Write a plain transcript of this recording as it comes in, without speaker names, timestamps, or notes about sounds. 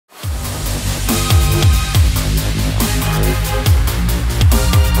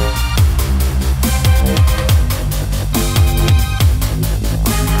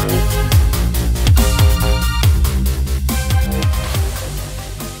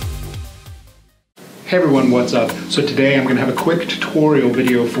Hey everyone, what's up? So today I'm going to have a quick tutorial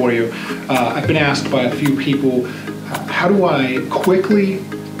video for you. I've been asked by a few people, how do I quickly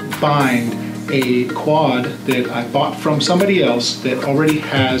bind a quad that I bought from somebody else that already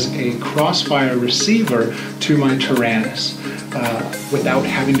has a Crossfire receiver to my Taranis without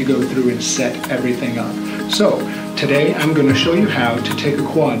having to go through and set everything up. So today I'm going to show you how to take a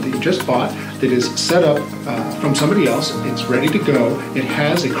quad that you just bought that is set up from somebody else. It's ready to go. It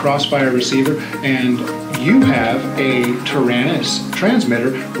has a Crossfire receiver and you have a Taranis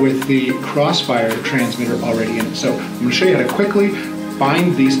transmitter with the Crossfire transmitter already in it. So I'm going to show you how to quickly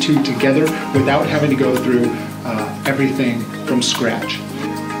bind these two together without having to go through everything from scratch.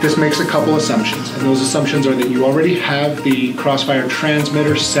 This makes a couple assumptions, and those assumptions are that you already have the Crossfire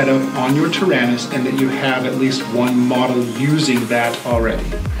transmitter set up on your Taranis and that you have at least one model using that already.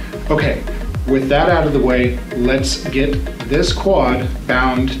 Okay, with that out of the way, let's get this quad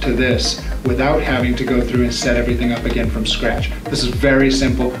bound to this without having to go through and set everything up again from scratch. This is very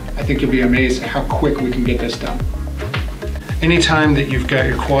simple. I think you'll be amazed at how quick we can get this done. Anytime that you've got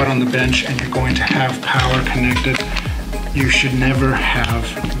your quad on the bench and you're going to have power connected, you should never have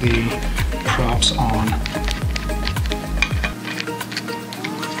the props on.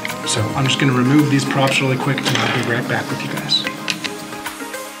 So I'm just going to remove these props really quick and I'll be right back with you guys.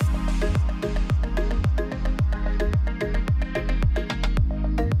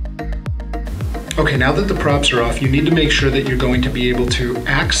 Okay, now that the props are off, you need to make sure that you're going to be able to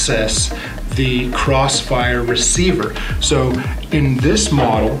access the Crossfire receiver. So in this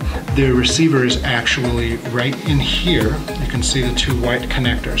model, the receiver is actually right in here. You can see the two white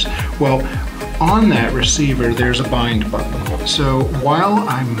connectors. Well, on that receiver, there's a bind button. So while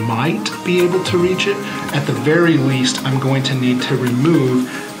I might be able to reach it, at the very least, I'm going to need to remove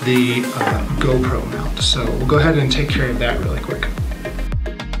the GoPro mount. So we'll go ahead and take care of that really quick.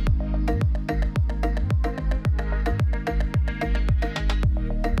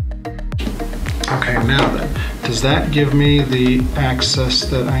 Okay, now then, does that give me the access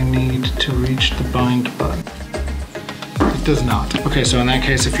that I need to reach the bind button? It does not. Okay, so in that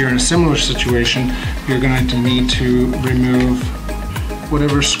case, if you're in a similar situation, you're going to need to remove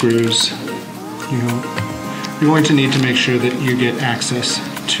whatever screws you're going to need to make sure that you get access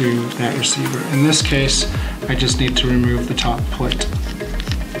to that receiver. In this case, I just need to remove the top plate.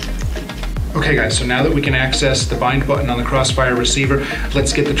 Okay guys, so now that we can access the bind button on the Crossfire receiver,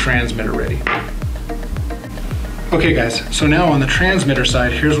 let's get the transmitter ready. Okay guys, so now on the transmitter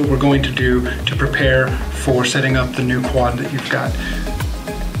side, here's what we're going to do to prepare for setting up the new quad that you've got.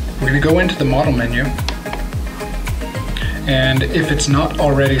 We're going to go into the model menu, and if it's not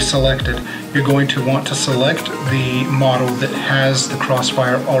already selected, you're going to want to select the model that has the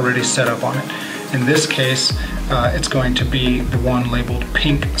Crossfire already set up on it. In this case, it's going to be the one labeled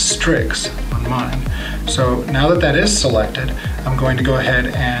Pink Strix on mine. So now that that is selected, I'm going to go ahead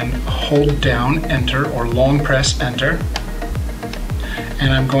and hold down Enter or long press Enter.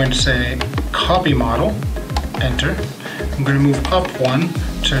 And I'm going to say Copy Model, Enter. I'm going to move up one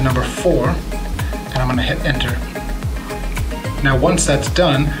to number 4, and I'm going to hit Enter. Now once that's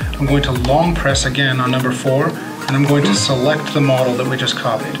done, I'm going to long press again on number 4, and I'm going to select the model that we just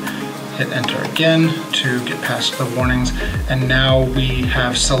copied. Hit Enter again to get past the warnings, and now we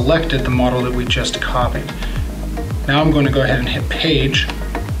have selected the model that we just copied. Now I'm going to go ahead and hit Page,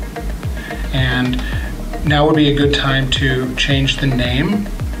 and now would be a good time to change the name.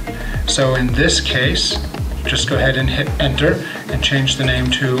 So in this case, just go ahead and hit Enter and change the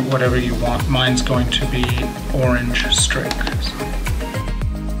name to whatever you want. Mine's going to be Orange Strix.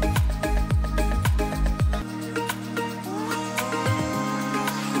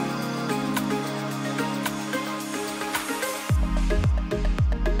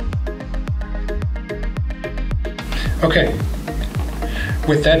 Okay,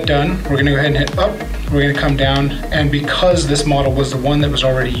 with that done, we're going to go ahead and hit up, we're going to come down, and because this model was the one that was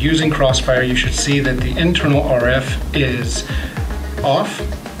already using Crossfire, you should see that the internal RF is off,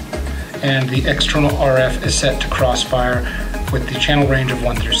 and the external RF is set to Crossfire with the channel range of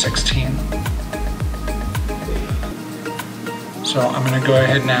 1 through 16. So I'm going to go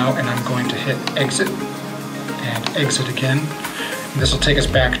ahead now and I'm going to hit Exit, and Exit again. And this will take us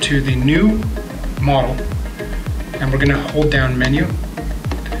back to the new model. And we're going to hold down Menu,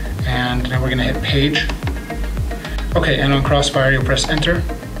 and now we're going to hit Page. Okay, and on Crossfire you'll press Enter.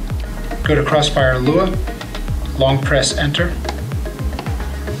 Go to Crossfire Lua, long press Enter.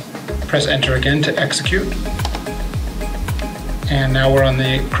 Press Enter again to execute. And now we're on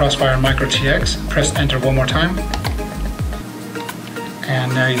the Crossfire Micro TX. Press Enter one more time.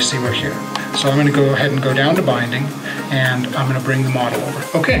 And now you see we're here. So I'm going to go ahead and go down to binding, and I'm gonna bring the model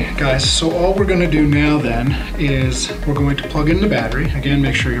over. Okay, guys, so all we're gonna do now then is we're going to plug in the battery. Again,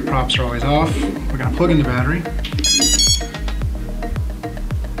 make sure your props are always off. We're gonna plug in the battery.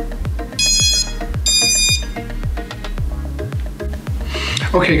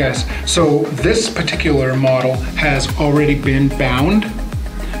 Okay guys, so this particular model has already been bound.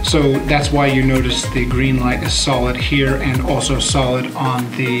 So that's why you notice the green light is solid here and also solid on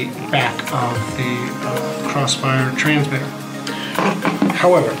the back of the Crossfire transmitter.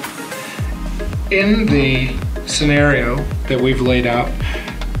 However, in the scenario that we've laid out,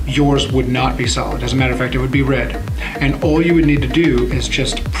 yours would not be solid. As a matter of fact, it would be red. And all you would need to do is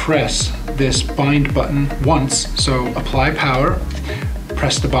just press this bind button once. So apply power,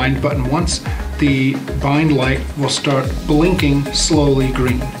 press the bind button once, the bind light will start blinking slowly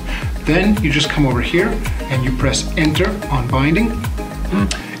green. Then you just come over here and you press enter on binding.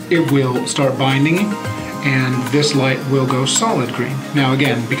 It will start binding and this light will go solid green. Now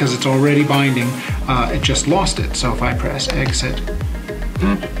again, because it's already binding, it just lost it. So if I press exit,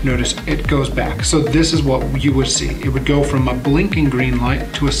 notice it goes back. So this is what you would see. It would go from a blinking green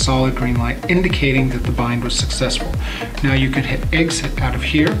light to a solid green light, indicating that the bind was successful. Now you can hit exit out of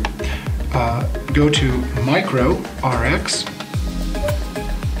here, go to Micro RX,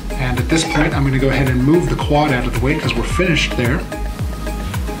 and at this point I'm going to go ahead and move the quad out of the way because we're finished there.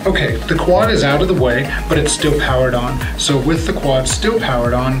 Okay, the quad is out of the way, but it's still powered on. So with the quad still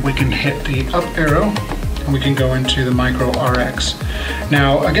powered on, we can hit the up arrow and we can go into the Micro RX.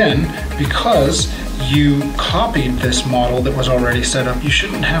 Now again, because you copied this model that was already set up, you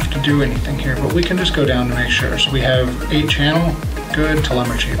shouldn't have to do anything here, but we can just go down to make sure. So we have 8-channel, good,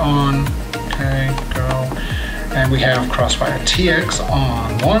 telemetry on, okay, go. And we have Crossfire TX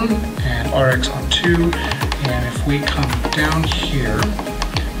on 1 and RX on 2. And if we come down here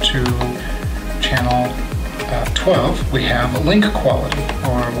to channel 12, we have link quality,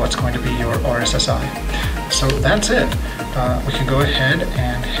 or what's going to be your RSSI. So that's it. We can go ahead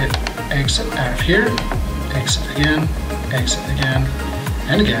and hit exit out of here, exit again,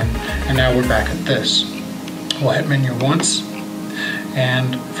 and again, and now we're back at this. We'll hit menu once,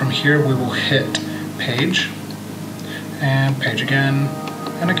 and from here we will hit page, and page again,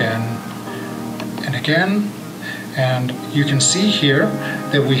 and again, and again, and you can see here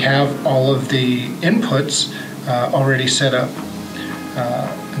that we have all of the inputs already set up.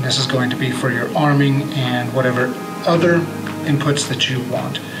 And this is going to be for your arming and whatever other inputs that you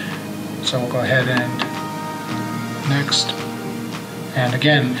want. So we'll go ahead and next. And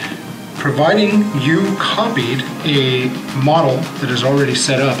again, providing you copied a model that is already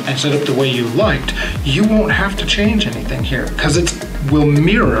set up and set up the way you liked, you won't have to change anything here because it will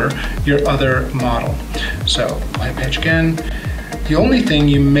mirror your other model. So hit page again. The only thing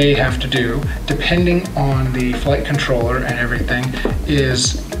you may have to do, depending on the flight controller and everything,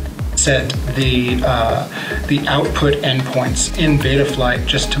 is set the output endpoints in Betaflight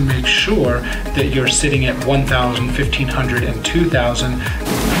just to make sure that you're sitting at 1000, 1500, and 2000.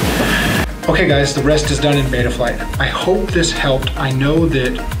 Okay guys, the rest is done in Betaflight. I hope this helped. I know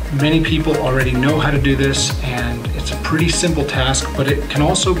that many people already know how to do this and it's a pretty simple task, but it can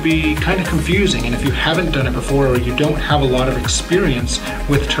also be kind of confusing. And if you haven't done it before or you don't have a lot of experience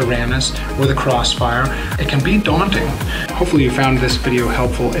with Taranis or the Crossfire, it can be daunting. Hopefully you found this video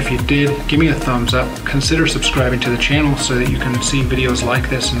helpful. If you did, give me a thumbs up. Consider subscribing to the channel so that you can see videos like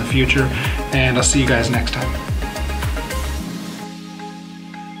this in the future. And I'll see you guys next time.